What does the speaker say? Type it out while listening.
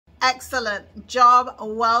Excellent job,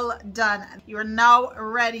 well done. You're now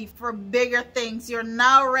ready for bigger things. You're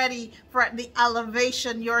now ready for the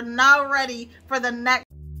elevation. You're now ready for the next.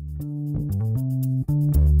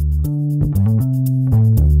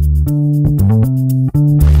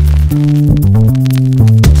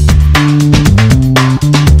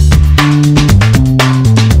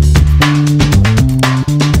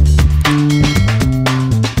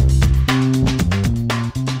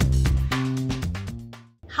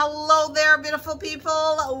 Hello there, beautiful people.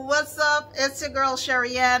 What's up? It's your girl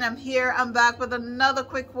Sherry Ann. I'm here. I'm back with another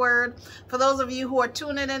quick word. For those of you who are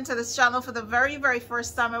tuning into this channel for the very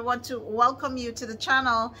first time, I want to welcome you to the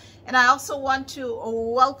channel, and I also want to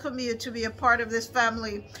welcome you to be a part of this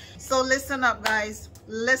family. So listen up, guys.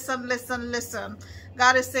 Listen.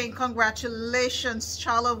 God is saying, congratulations,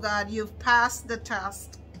 child of God. You've passed the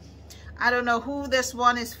test. I don't know who this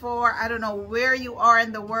one is for. I don't know where you are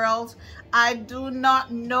in the world. I do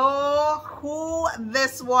not know who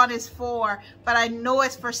this one is for, but I know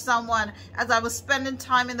it's for someone. As I was spending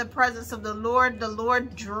time in the presence of the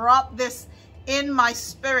Lord dropped this in my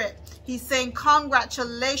spirit. He's saying,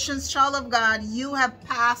 congratulations, child of God. You have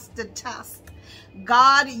passed the test.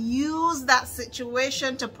 God used that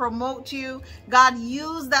situation to promote you. God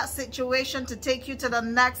used that situation to take you to the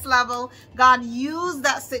next level. God used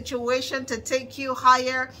that situation to take you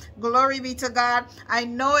higher. Glory be to God. I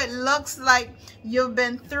know it looks like you've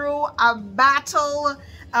been through a battle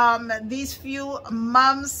these few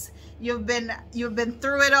months. You've been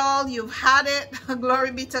through it all. You've had it.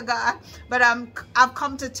 Glory be to God. But I've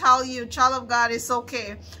come to tell you, child of God, it's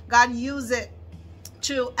okay. God used it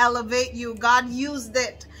to elevate you. God used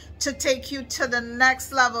it to take you to the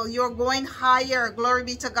next level. You're going higher. Glory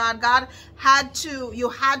be to God. You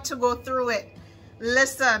had to go through it.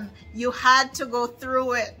 Listen, you had to go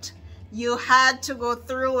through it. You had to go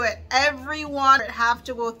through it. Everyone have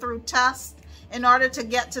to go through tests in order to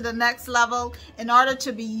get to the next level, in order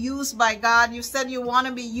to be used by God. You said you want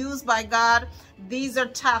to be used by God. These are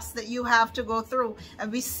tests that you have to go through.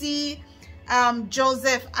 And we see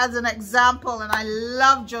Joseph as an example, and I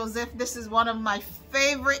love Joseph. This is one of my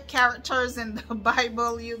favorite characters in the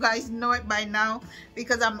Bible. You guys know it by now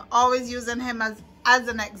because I'm always using him as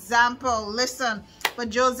an example. Listen, but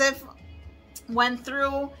Joseph went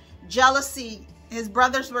through jealousy. His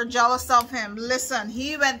brothers were jealous of him. Listen,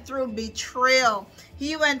 he went through betrayal.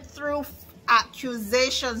 He went through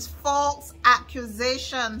accusations, false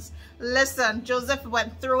accusations. Listen, Joseph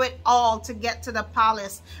went through it all to get to the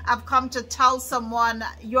palace. I've come to tell someone,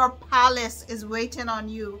 your palace is waiting on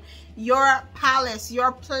you. Your palace,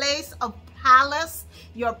 your place of palace,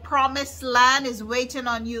 your promised land is waiting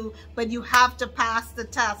on you, but you have to pass the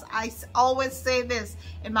test. I always say this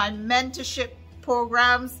in my mentorship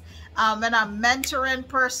programs. When I'm mentoring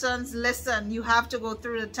persons, listen, you have to go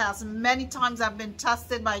through the test. Many times I've been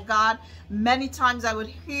tested by God. Many times I would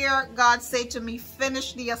hear God say to me,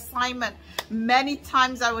 finish the assignment. Many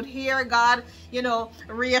times I would hear God,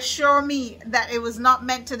 reassure me that it was not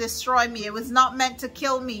meant to destroy me. It was not meant to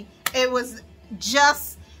kill me. It was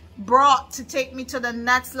just brought to take me to the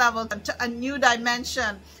next level, to a new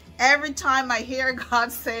dimension. Every time I hear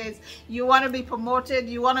God says, you want to be promoted,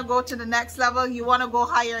 you want to go to the next level, you want to go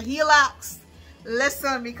higher, He'll ask.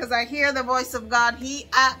 Listen, because I hear the voice of God. He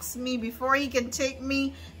asks me before He can take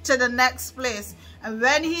me to the next place. And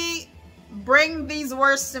when He brings these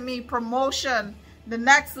words to me, promotion, the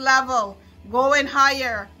next level, going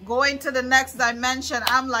higher, going to the next dimension,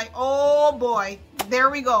 I'm like, oh boy,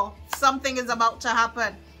 there we go. Something is about to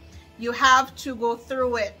happen. You have to go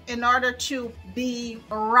through it in order to be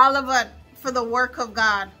relevant for the work of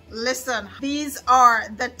God. Listen, these are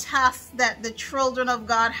the tests that the children of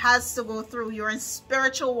God has to go through. You're in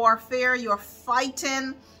spiritual warfare. You're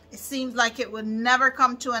fighting. It seems like it would never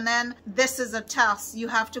come to an end. This is a test. You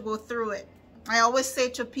have to go through it. I always say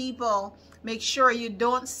to people, make sure you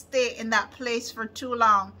don't stay in that place for too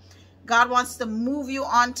long. God wants to move you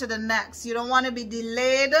on to the next. You don't want to be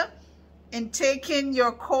delayed in taking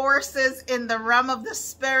your courses in the realm of the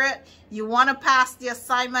spirit. You want to pass the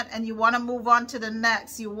assignment and you want to move on to the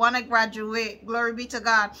next. You want to graduate. Glory be to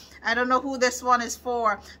God. I don't know who this one is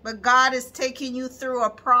for, but God is taking you through a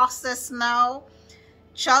process now.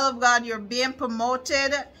 Child of God, you're being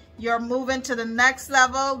promoted. You're moving to the next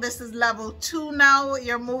level. This is level 2 now.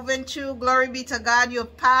 You're moving to. Glory be to God.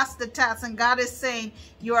 You've passed the test, and God is saying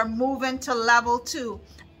you are moving to level 2.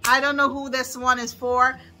 I don't know who this one is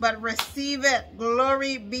for, but receive it.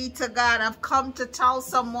 Glory be to God. I've come to tell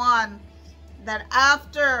someone that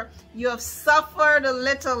after you have suffered a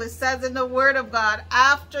little, it says in the Word of God,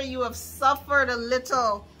 after you have suffered a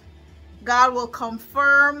little, God will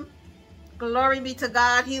confirm, Glory be to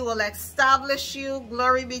God. He will establish you.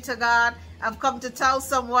 Glory be to God. I've come to tell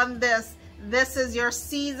someone this. This is your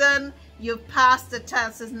season. You've passed the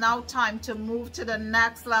test. It's now time to move to the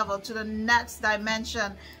next level, to the next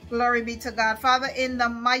dimension. Glory be to God. Father, in the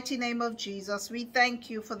mighty name of Jesus, we thank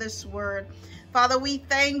you for this word. Father, we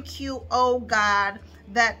thank you, oh God,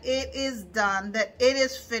 that it is done, that it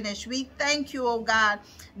is finished. We thank you, oh God,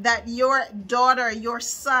 that your daughter, your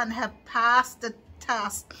son have passed the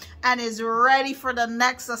test and is ready for the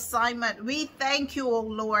next assignment. We thank you, oh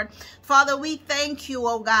Lord. Father, we thank you,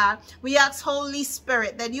 oh God. We ask, Holy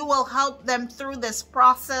Spirit, that you will help them through this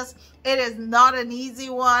process. It is not an easy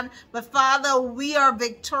one, but Father, we are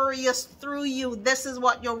victorious through you. This is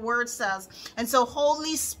what your word says. And so,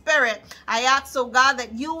 Holy Spirit, I ask, oh God,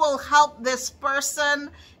 that you will help this person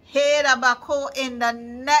in the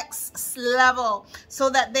next level so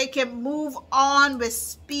that they can move on with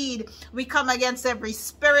speed. We come against every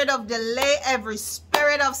spirit of delay, every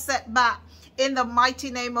spirit of setback in the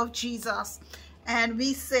mighty name of Jesus. And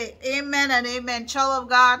we say amen and amen. Child of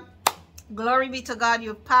God, glory be to God.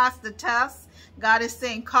 You've passed the test. God is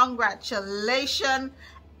saying congratulations.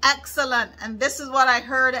 Excellent. And this is what I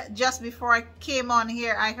heard just before I came on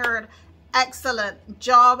here. I heard excellent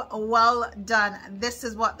job, well done. This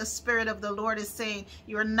is what the Spirit of the Lord is saying.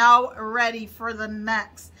 You're now ready for the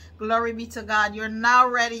next. Glory be to God. You're now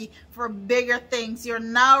ready for bigger things. You're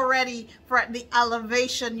now ready for the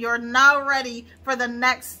elevation. You're now ready for the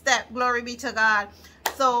next step. Glory be to God.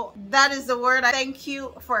 So that is the word. I thank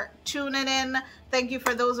you for tuning in. Thank you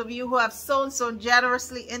for those of you who have sown so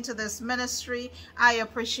generously into this ministry. I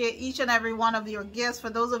appreciate each and every one of your gifts. For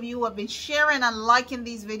those of you who have been sharing and liking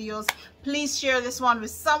these videos, please share this one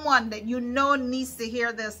with someone that you know needs to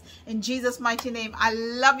hear this. In Jesus' mighty name, I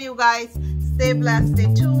love you guys. Stay blessed,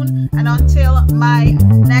 stay tuned, and until my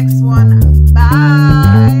next one,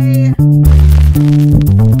 bye.